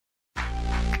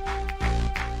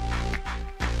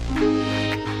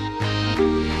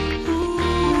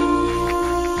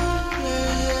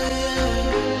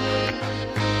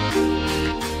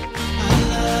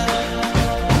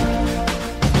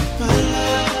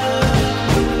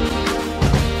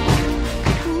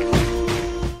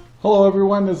Hello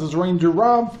everyone, this is Ranger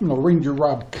Rob from the Ranger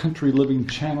Rob Country Living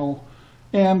channel,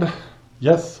 and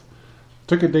yes,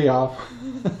 took a day off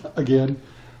again,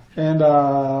 and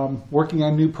working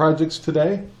on new projects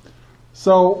today.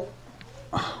 So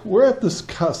we're at this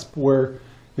cusp where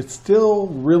it's still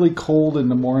really cold in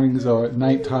the mornings or at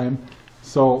nighttime,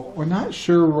 so we're not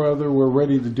sure whether we're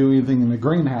ready to do anything in the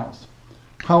greenhouse.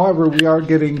 However, we are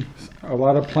getting a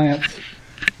lot of plants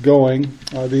going.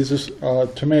 These are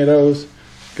tomatoes.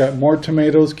 Got more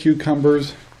tomatoes,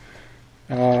 cucumbers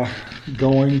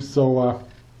going, so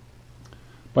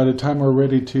by the time we're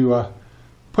ready to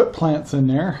put plants in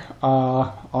there,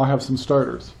 I'll have some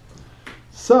starters.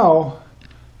 So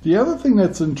the other thing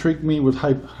that's intrigued me with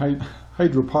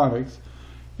hydroponics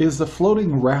is the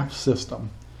floating raft system.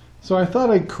 So I thought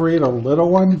I'd create a little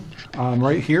one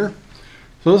right here.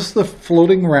 So this is the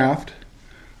floating raft.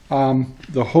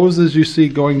 The hoses you see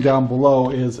going down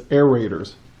below is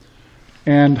aerators.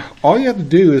 And all you have to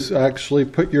do is actually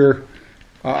put your,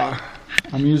 I'm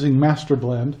using Master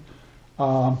Blend,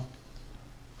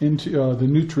 into the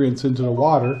nutrients into the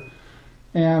water.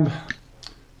 And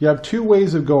you have two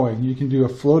ways of going. You can do a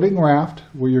floating raft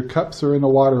where your cups are in the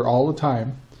water all the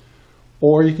time,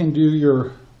 or you can do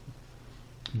your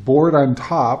board on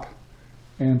top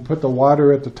and put the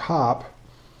water at the top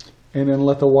and then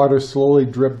let the water slowly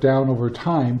drip down over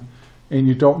time. And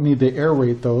you don't need to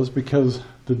aerate those because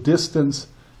the distance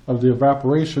of the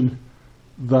evaporation,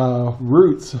 the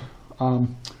roots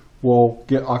will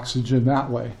get oxygen that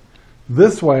way.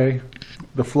 This way,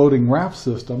 the floating raft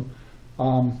system,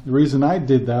 the reason I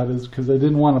did that is because I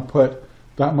didn't want to put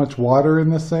that much water in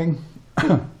this thing.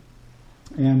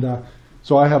 And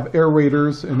so I have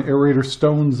aerators and aerator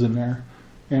stones in there.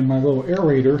 And my little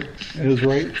aerator is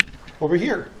right over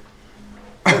here,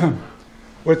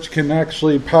 which can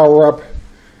actually power up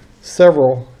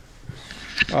several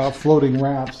floating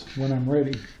rafts when I'm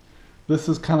ready. This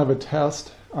is kind of a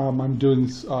test. I'm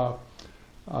doing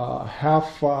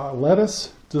half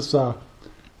lettuce, just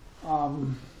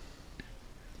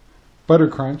butter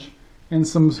crunch, and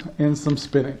some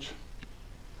spinach.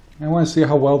 I want to see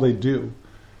how well they do.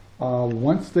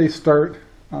 Once they start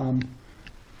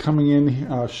coming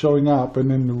in, showing up, and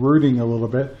then rooting a little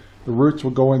bit, the roots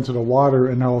will go into the water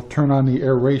and I'll turn on the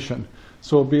aeration.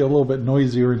 So it'll be a little bit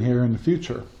noisier in here in the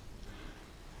future.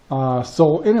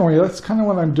 So anyway, that's kind of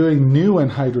what I'm doing new in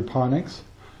hydroponics.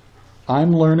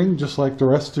 I'm learning just like the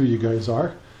rest of you guys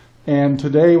are. And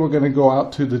today we're going to go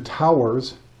out to the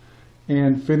towers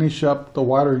and finish up the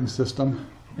watering system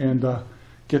and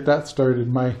get that started.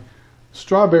 My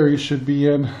strawberries should be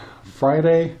in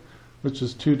Friday, which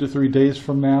is 2 to 3 days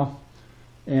from now.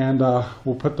 And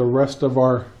we'll put the rest of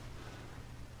our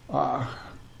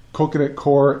coconut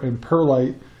core and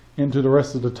perlite into the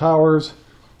rest of the towers,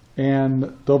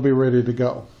 and they'll be ready to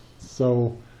go.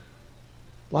 So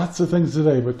lots of things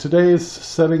today, but today is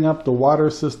setting up the water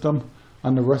system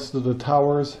on the rest of the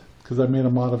towers because I made a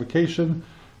modification,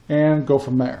 and go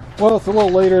from there. Well, it's a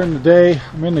little later in the day.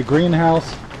 I'm in the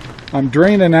greenhouse. I'm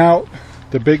draining out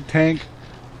the big tank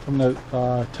from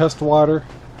the test water,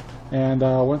 and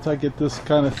once I get this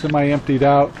kind of semi-emptied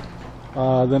out,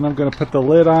 then I'm going to put the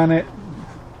lid on it,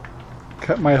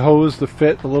 cut my hose to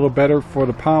fit a little better for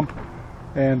the pump,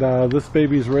 and this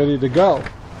baby's ready to go.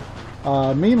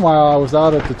 Meanwhile, I was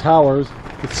out at the towers.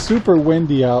 It's super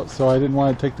windy out, so I didn't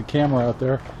want to take the camera out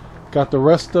there. Got the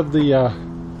rest of the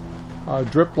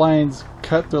drip lines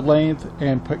cut to length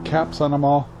and put caps on them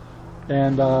all,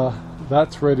 and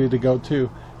that's ready to go too.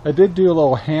 I did do a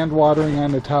little hand watering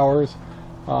on the towers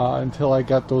until I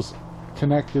got those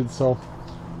connected, so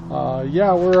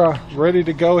yeah, we're ready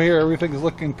to go here. Everything's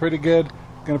looking pretty good.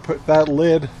 Gonna put that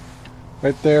lid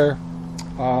right there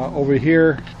over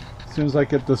here as soon as I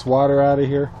get this water out of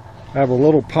here. I have a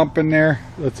little pump in there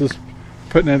that's just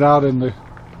putting it out in the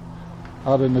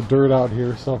dirt out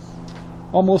here. So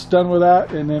almost done with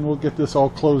that, and then we'll get this all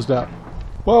closed up.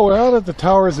 Well, we're out at the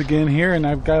towers again here, and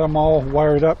I've got them all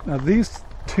wired up. Now these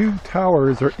two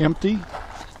towers are empty,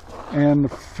 and the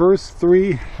first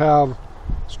three have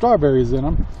strawberries in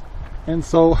them, and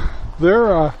so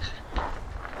they're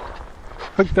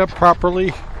hooked up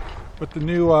properly with the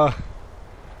new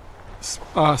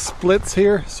splits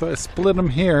here. So I split them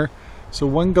here, so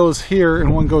one goes here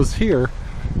and one goes here.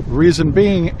 Reason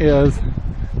being is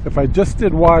if I just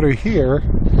did water here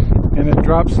and it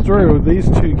drops through, these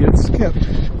two get skipped.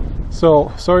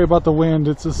 So sorry about the wind.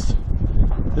 It's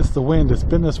the wind. It's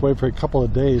been this way for a couple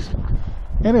of days.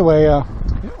 Anyway, I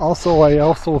also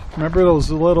remember those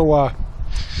little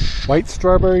white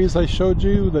strawberries I showed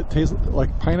you that taste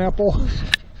like pineapple?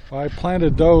 Well, I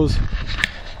planted those,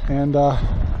 and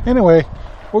anyway,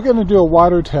 we're going to do a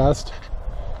water test.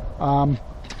 I'm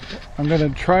going to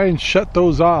try and shut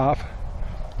those off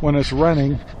when it's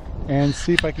running and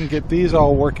see if I can get these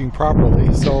all working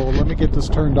properly. So let me get this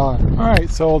turned on. Alright,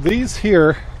 so these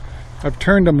here, I've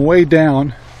turned them way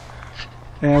down,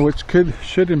 and which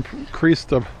should increase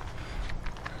the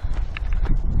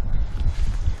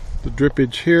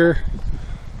drippage here.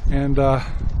 And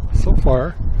so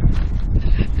far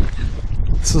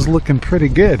this is looking pretty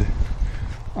good.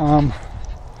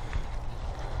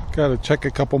 Gotta check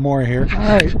a couple more here.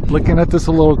 Alright, looking at this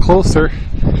a little closer,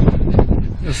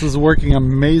 this is working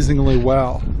amazingly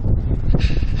well.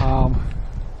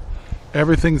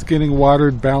 Everything's getting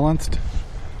watered, balanced.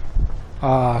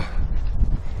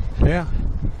 Yeah.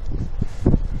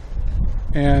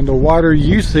 And the water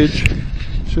usage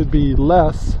should be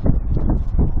less.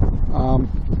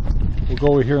 We'll go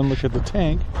over here and look at the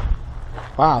tank.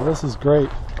 Wow, this is great.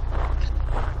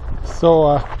 So,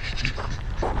 like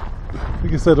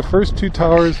I said, the first two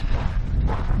towers,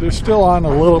 they're still on a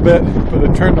little bit, but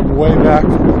I turned them way back.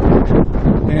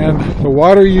 And the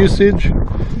water usage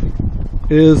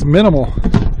is minimal.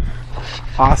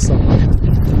 Awesome.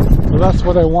 So that's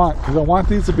what I want, because I want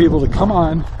these to be able to come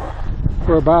on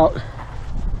for about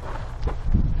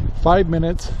 5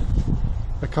 minutes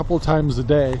a couple times a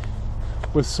day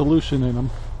with solution in them.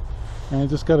 And I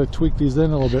just got to tweak these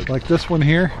in a little bit. Like this one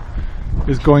here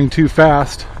is going too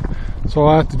fast, so all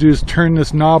I have to do is turn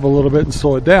this knob a little bit and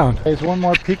slow it down. Here's one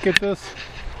more peek at this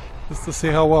just to see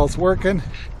how well it's working.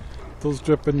 Those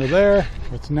drip into there,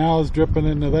 which now is dripping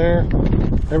into there.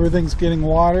 Everything's getting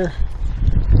water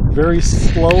very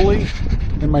slowly,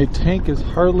 and my tank is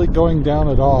hardly going down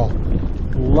at all.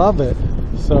 Love it.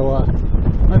 So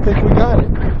I think we got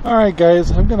it. Alright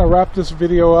guys, I'm gonna wrap this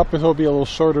video up. It'll be a little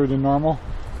shorter than normal.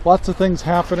 Lots of things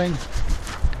happening.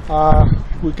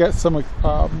 We got some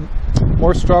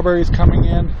more strawberries coming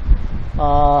in.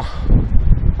 I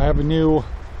have a new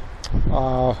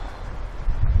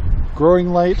growing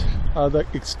light, the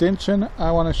extension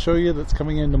I want to show you, that's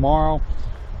coming in tomorrow.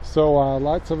 So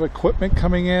lots of equipment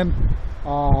coming in,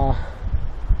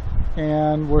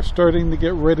 and we're starting to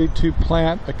get ready to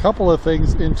plant a couple of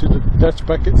things into the Dutch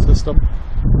bucket system.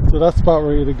 So that's about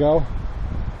ready to go.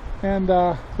 And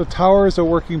the towers are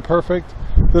working perfect.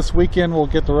 This weekend we'll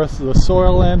get the rest of the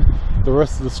soil in, the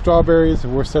rest of the strawberries,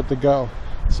 and we're set to go.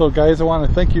 So guys, I want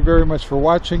to thank you very much for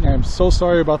watching. I'm so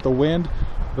sorry about the wind.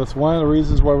 That's one of the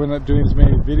reasons why we're not doing as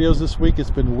many videos this week.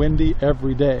 It's been windy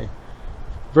every day.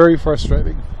 Very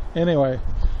frustrating. Anyway,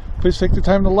 please take the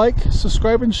time to like,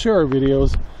 subscribe, and share our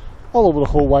videos all over the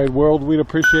whole wide world. We'd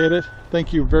appreciate it.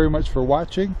 Thank you very much for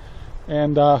watching,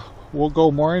 and we'll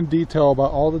go more in detail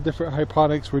about all the different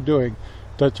hydroponics we're doing.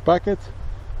 Dutch buckets,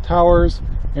 towers,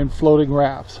 and floating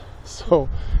rafts. So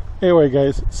anyway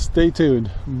guys, stay tuned.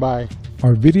 Bye.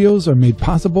 Our videos are made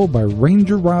possible by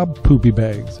RangerRob Poopy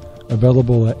Bags,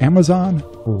 available at Amazon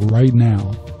right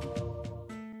now.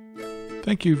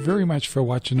 Thank you very much for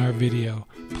watching our video.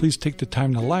 Please take the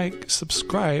time to like,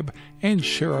 subscribe, and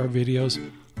share our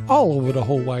videos all over the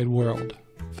whole wide world.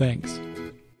 Thanks.